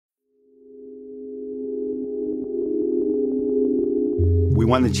We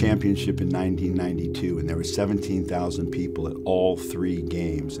won the championship in 1992, and there were 17,000 people at all 3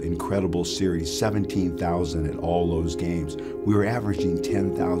 games. Incredible series, 17,000 at all those games. We were averaging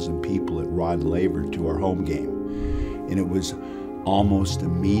 10,000 people at Rod Laver to our home game. And it was almost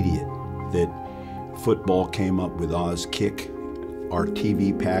immediate that football came up with Oz Kick, our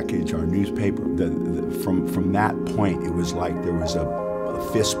TV package, our newspaper. From that point, it was like there was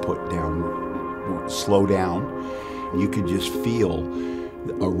a fist put down, slow down. You could just feel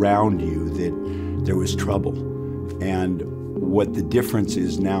around you that there was trouble. And what the difference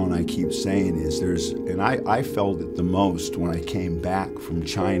is now, and I keep saying, is and I felt it the most when I came back from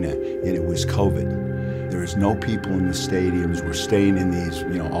China, and it was COVID. There was no people in the stadiums. We're staying in these,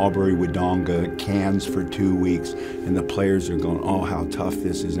 Albury Wodonga cans for 2 weeks, and the players are going, oh, how tough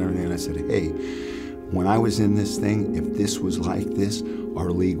this is and everything. And I said, hey, when I was in this thing, if this was like this,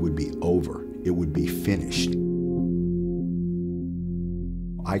 our league would be over. It would be finished.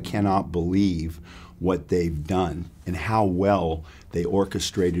 I cannot believe what they've done and how well they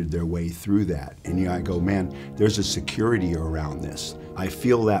orchestrated their way through that. And I go, man, there's a security around this. I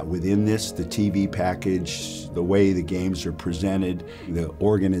feel that within this, the TV package, the way the games are presented, the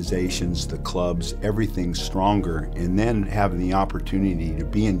organizations, the clubs, everything's stronger. And then having the opportunity to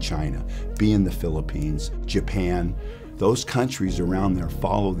be in China, be in the Philippines, Japan, those countries around there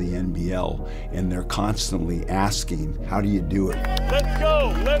follow the NBL, and they're constantly asking, how do you do it? Let's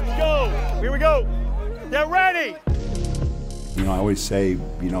go, let's go. Here we go. Get ready. I always say,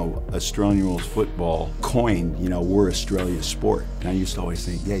 Australian rules football coined, we're Australia's sport. And I used to always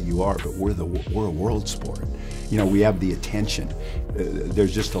think, yeah, you are, but we're a world sport. We have the attention.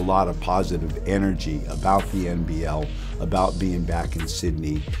 There's just a lot of positive energy about the NBL, about being back in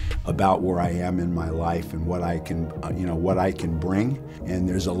Sydney, about where I am in my life and what I can, what I can bring. And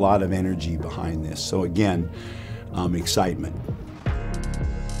there's a lot of energy behind this. So again, excitement.